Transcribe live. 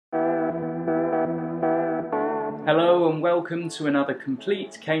Hello and welcome to another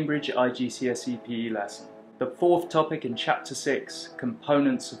complete Cambridge IGCSE PE lesson. The fourth topic in Chapter 6,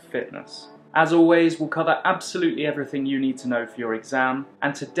 Components of Fitness. As always, we'll cover absolutely everything you need to know for your exam,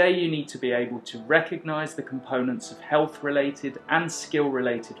 and today you need to be able to recognise the components of health-related and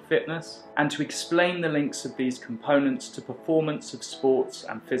skill-related fitness, and to explain the links of these components to performance of sports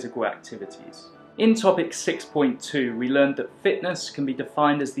and physical activities. In topic 6.2, we learned that fitness can be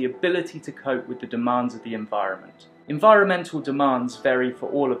defined as the ability to cope with the demands of the environment. Environmental demands vary for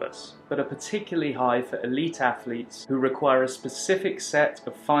all of us, but are particularly high for elite athletes who require a specific set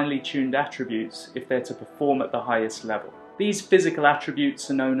of finely tuned attributes if they're to perform at the highest level. These physical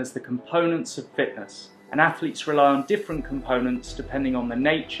attributes are known as the components of fitness, and athletes rely on different components depending on the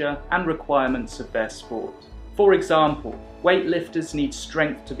nature and requirements of their sport. For example, weightlifters need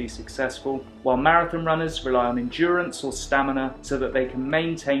strength to be successful, while marathon runners rely on endurance or stamina so that they can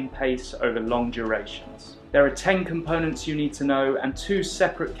maintain pace over long durations. There are 10 components you need to know and 2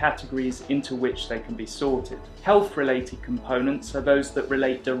 separate categories into which they can be sorted. Health-related components are those that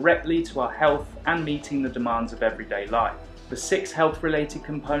relate directly to our health and meeting the demands of everyday life. The 6 health-related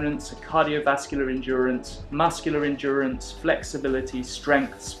components are cardiovascular endurance, muscular endurance, flexibility,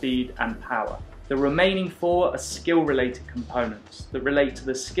 strength, speed, and power. The remaining 4 are skill-related components that relate to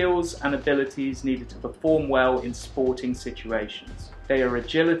the skills and abilities needed to perform well in sporting situations. They are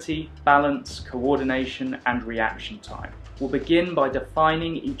agility, balance, coordination, and reaction time. We'll begin by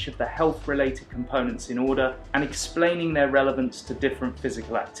defining each of the health-related components in order and explaining their relevance to different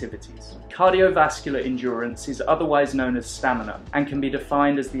physical activities. Cardiovascular endurance is otherwise known as stamina and can be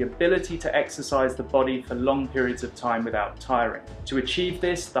defined as the ability to exercise the body for long periods of time without tiring. To achieve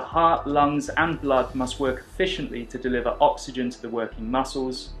this, the heart, lungs, and blood must work efficiently to deliver oxygen to the working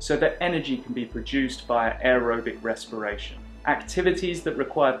muscles so that energy can be produced via aerobic respiration. Activities that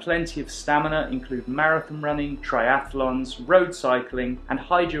require plenty of stamina include marathon running, triathlons, road cycling, and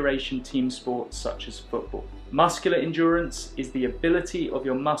high-duration team sports such as football. Muscular endurance is the ability of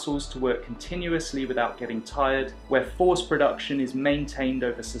your muscles to work continuously without getting tired, where force production is maintained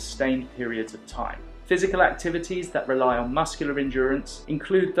over sustained periods of time. Physical activities that rely on muscular endurance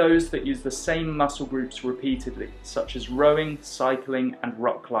include those that use the same muscle groups repeatedly, such as rowing, cycling, and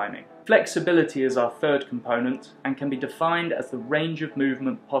rock climbing. Flexibility is our third component and can be defined as the range of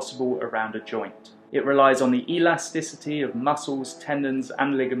movement possible around a joint. It relies on the elasticity of muscles, tendons,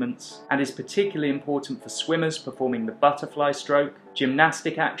 and ligaments, and is particularly important for swimmers performing the butterfly stroke,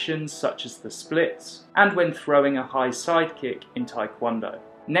 gymnastic actions such as the splits, and when throwing a high side kick in taekwondo.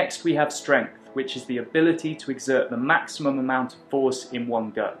 Next we have strength, which is the ability to exert the maximum amount of force in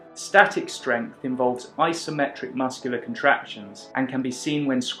one go. Static strength involves isometric muscular contractions and can be seen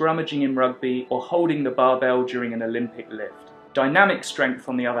when scrummaging in rugby or holding the barbell during an Olympic lift. Dynamic strength,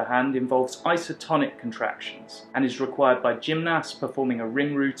 on the other hand, involves isotonic contractions and is required by gymnasts performing a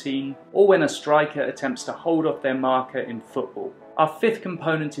ring routine or when a striker attempts to hold off their marker in football. Our fifth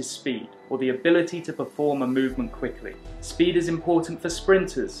component is speed, or the ability to perform a movement quickly. Speed is important for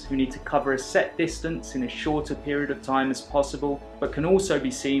sprinters who need to cover a set distance in as short a period of time as possible, but can also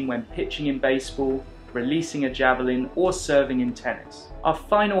be seen when pitching in baseball, releasing a javelin, or serving in tennis. Our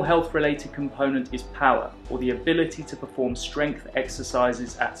final health-related component is power, or the ability to perform strength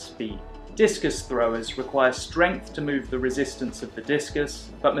exercises at speed. Discus throwers require strength to move the resistance of the discus,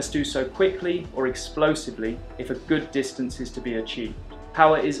 but must do so quickly or explosively if a good distance is to be achieved.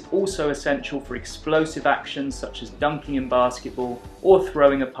 Power is also essential for explosive actions such as dunking in basketball or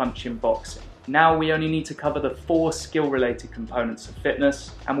throwing a punch in boxing. Now we only need to cover the 4 skill-related components of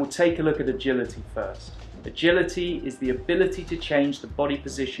fitness, and we'll take a look at agility first. Agility is the ability to change the body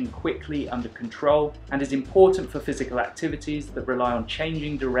position quickly under control and is important for physical activities that rely on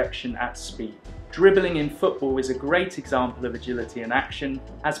changing direction at speed. Dribbling in football is a great example of agility in action,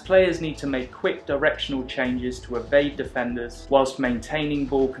 as players need to make quick directional changes to evade defenders whilst maintaining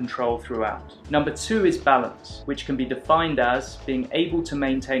ball control throughout. Number 2 is balance, which can be defined as being able to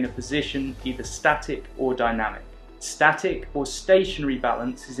maintain a position either static or dynamic. Static or stationary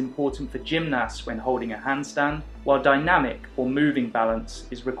balance is important for gymnasts when holding a handstand, while dynamic or moving balance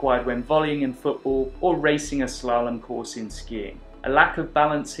is required when volleying in football or racing a slalom course in skiing. A lack of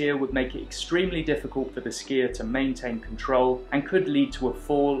balance here would make it extremely difficult for the skier to maintain control and could lead to a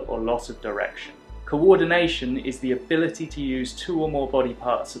fall or loss of direction. Coordination is the ability to use 2 or more body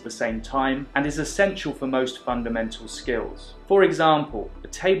parts at the same time and is essential for most fundamental skills. For example, a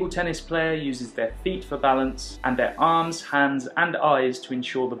table tennis player uses their feet for balance and their arms, hands, and eyes to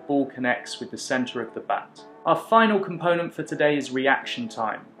ensure the ball connects with the center of the bat. Our final component for today is reaction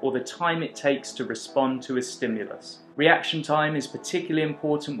time, or the time it takes to respond to a stimulus. Reaction time is particularly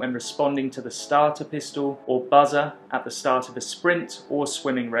important when responding to the starter pistol or buzzer at the start of a sprint or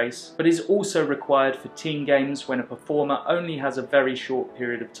swimming race, but is also required for team games when a performer only has a very short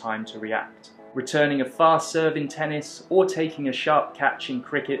period of time to react. Returning a fast serve in tennis or taking a sharp catch in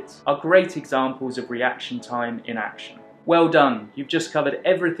cricket are great examples of reaction time in action. Well done, you've just covered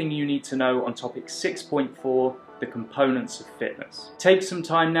everything you need to know on topic 6.4, the components of fitness. Take some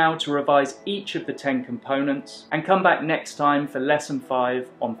time now to revise each of the 10 components and come back next time for lesson 5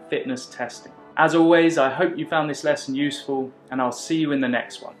 on fitness testing. As always, I hope you found this lesson useful and I'll see you in the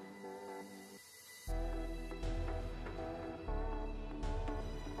next one.